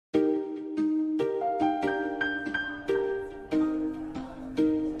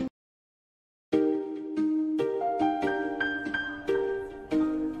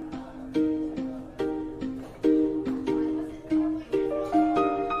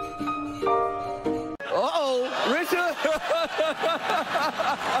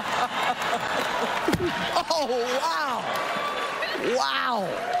Oh, wow. Wow.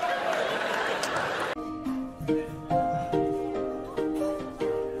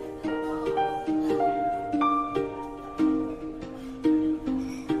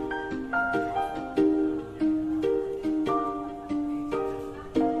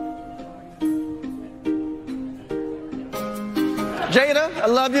 Jada, I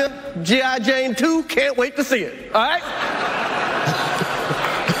love you. G.I. Jane 2, can't wait to see it. All right?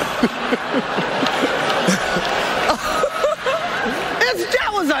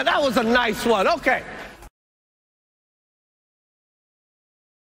 That was a nice one. Okay.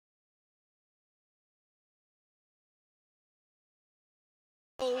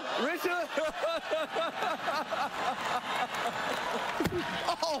 Richard?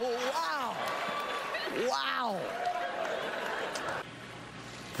 Oh, wow. Wow.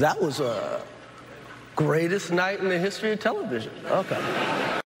 That was a greatest night in the history of television. Okay.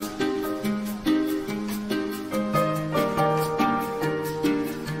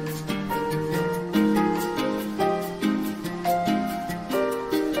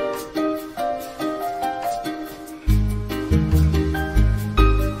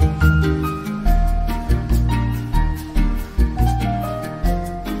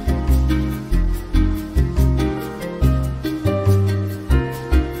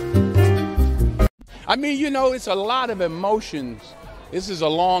 I mean, you know, it's a lot of emotions. This is a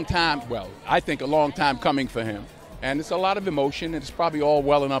long time, well, I think a long time coming for him. And it's a lot of emotion, and it's probably all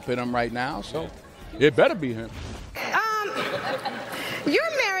welling up in him right now, so it better be him.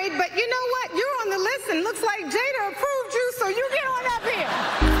 You're married, but you know what? You're on the list, and looks like Jada approved you, so you get on up here.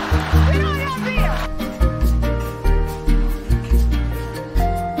 Get on up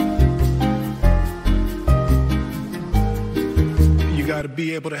here. You got to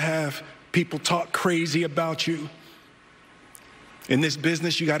be able to have people talk crazy about you. In this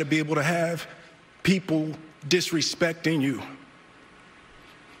business, you got to be able to have people disrespecting you.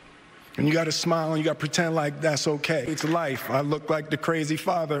 And you got to smile and you got to pretend like that's okay. It's life. I look like the crazy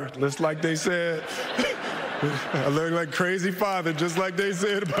father, just like they said. I look like crazy father, just like they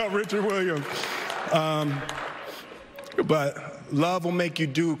said about Richard Williams. But love will make you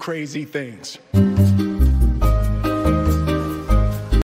do crazy things.